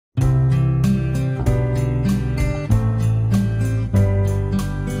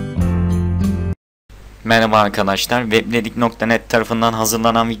Merhaba arkadaşlar, webledik.net tarafından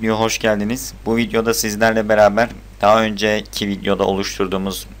hazırlanan videoya hoş geldiniz. Bu videoda sizlerle beraber daha önceki videoda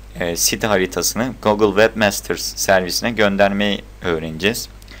oluşturduğumuz site haritasını Google Webmasters servisine göndermeyi öğreneceğiz.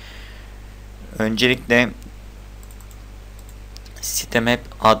 Öncelikle sitemap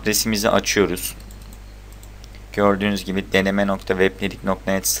adresimizi açıyoruz. Gördüğünüz gibi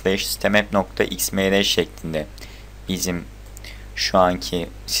deneme.webledik.net/sitemap.xml şeklinde bizim şu anki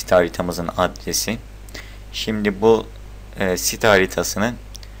site haritamızın adresi. Şimdi bu site haritasını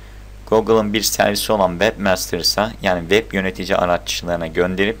Google'ın bir servisi olan Webmasters'a, yani web yönetici araçlarına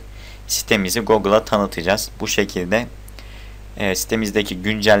gönderip sitemizi Google'a tanıtacağız. Bu şekilde sitemizdeki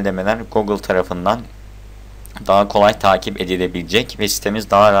güncellemeler Google tarafından daha kolay takip edilebilecek ve sitemiz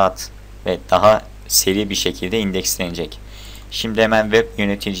daha rahat ve daha seri bir şekilde indekslenecek. Şimdi hemen web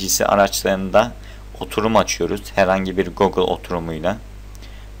yöneticisi araçlarında oturum açıyoruz. Herhangi bir Google oturumuyla,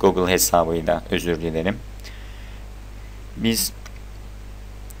 Google hesabıyla, özür dilerim. Biz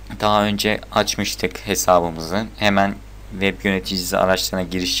daha önce açmıştık hesabımızı. Hemen web yöneticisi araçlarına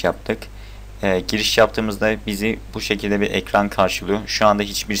giriş yaptık. Giriş yaptığımızda bizi bu şekilde bir ekran karşılıyor. Şu anda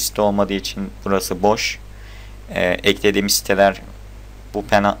hiçbir site olmadığı için burası boş. Eklediğimiz siteler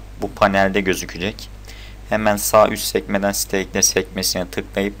bu panelde gözükecek. Hemen sağ üst sekmeden site ekle sekmesine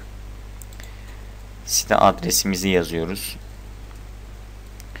tıklayıp site adresimizi yazıyoruz.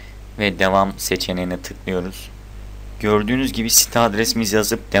 Ve devam seçeneğine tıklıyoruz. Gördüğünüz gibi site adresimizi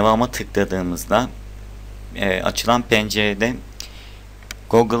yazıp devama tıkladığımızda açılan pencerede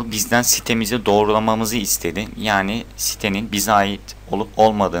Google bizden sitemizi doğrulamamızı istedi. Yani sitenin bize ait olup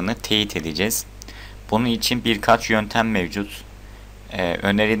olmadığını teyit edeceğiz. Bunun için birkaç yöntem mevcut.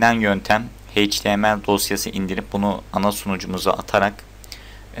 Önerilen yöntem HTML dosyası indirip bunu ana sunucumuza atarak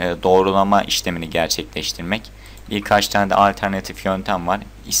doğrulama işlemini gerçekleştirmek. Birkaç tane de alternatif yöntem var.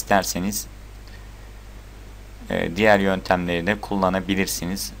 İsterseniz diğer yöntemleri de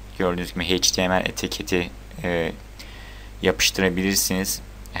kullanabilirsiniz. Gördüğünüz gibi HTML etiketi yapıştırabilirsiniz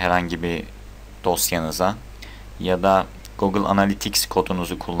herhangi bir dosyanıza ya da Google Analytics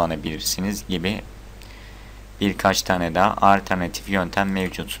kodunuzu kullanabilirsiniz gibi birkaç tane daha alternatif yöntem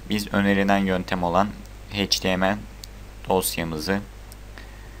mevcut. Biz önerilen yöntem olan HTML dosyamızı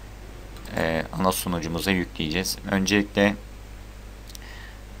ana sunucumuza yükleyeceğiz. Öncelikle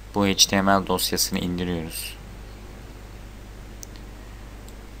bu HTML dosyasını indiriyoruz.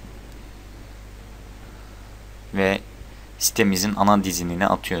 Ve sitemizin ana dizinine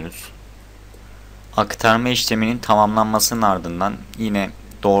atıyoruz. Aktarma işleminin tamamlanmasının ardından yine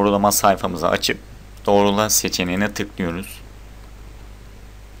doğrulama sayfamızı açıp doğrula seçeneğine tıklıyoruz.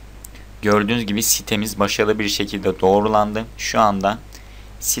 Gördüğünüz gibi sitemiz başarılı bir şekilde doğrulandı. Şu anda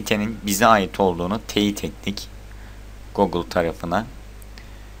sitenin bize ait olduğunu teyit ettik Google tarafına.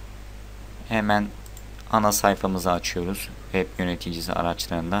 Hemen ana sayfamızı açıyoruz. Web yöneticisi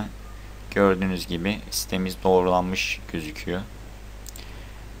araçlarında. Gördüğünüz gibi sitemiz doğrulanmış gözüküyor.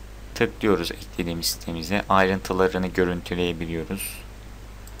 Tıklıyoruz eklediğimiz sitemize. Ayrıntılarını görüntüleyebiliyoruz.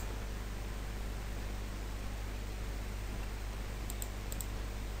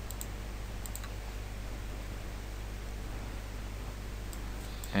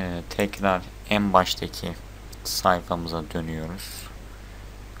 Tekrar en baştaki sayfamıza dönüyoruz.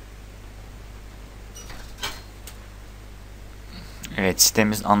 Evet,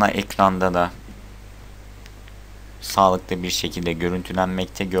 sitemiz ana ekranda da sağlıklı bir şekilde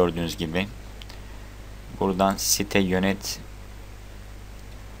görüntülenmekte, gördüğünüz gibi. Buradan site yönet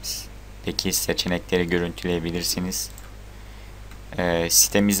peki seçenekleri görüntüleyebilirsiniz.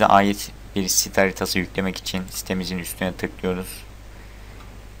 Sitemize ait bir site haritası yüklemek için sitemizin üstüne tıklıyoruz.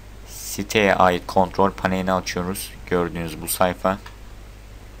 Siteye ait kontrol panelini açıyoruz. Gördüğünüz bu sayfa.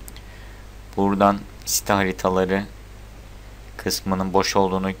 Buradan site haritaları kısmının boş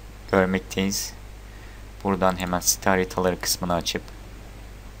olduğunu görmekteyiz. Buradan hemen site haritaları kısmını açıp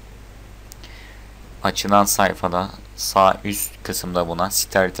açılan sayfada sağ üst kısımda bulunan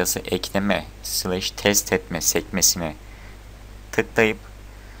site haritası ekleme / test etme sekmesine tıklayıp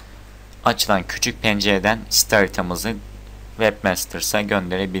açılan küçük pencereden site haritamızı Webmasters'a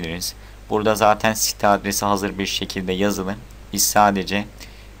gönderebiliriz. Burada zaten site adresi hazır bir şekilde yazılı. Biz sadece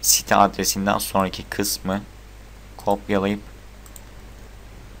site adresinden sonraki kısmı kopyalayıp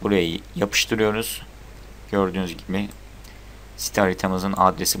buraya yapıştırıyoruz. Gördüğünüz gibi site haritamızın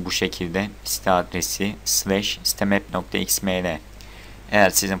adresi bu şekilde. Site adresi /sitemap.xml. Eğer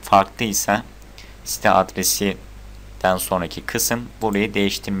sizin farklıysa site adresinden sonraki kısım burayı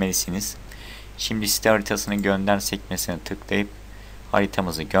değiştirmelisiniz. Şimdi site haritasını gönder sekmesine tıklayıp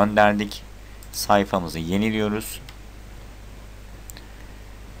haritamızı gönderdik. Sayfamızı yeniliyoruz.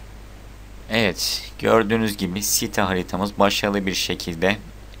 Evet, gördüğünüz gibi site haritamız başarılı bir şekilde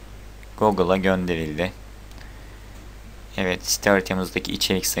Google'a gönderildi. Evet, site haritamızdaki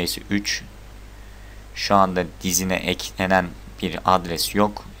içerik sayısı 3. Şu anda dizine eklenen bir adres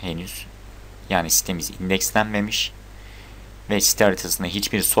yok henüz. Yani sitemiz indekslenmemiş ve site haritasında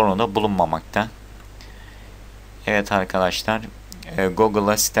hiçbir sorun da bulunmamakta. Evet arkadaşlar,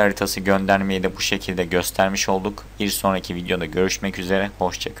 Google'a site haritası göndermeyi de bu şekilde göstermiş olduk. Bir sonraki videoda görüşmek üzere.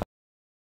 Hoşça kalın.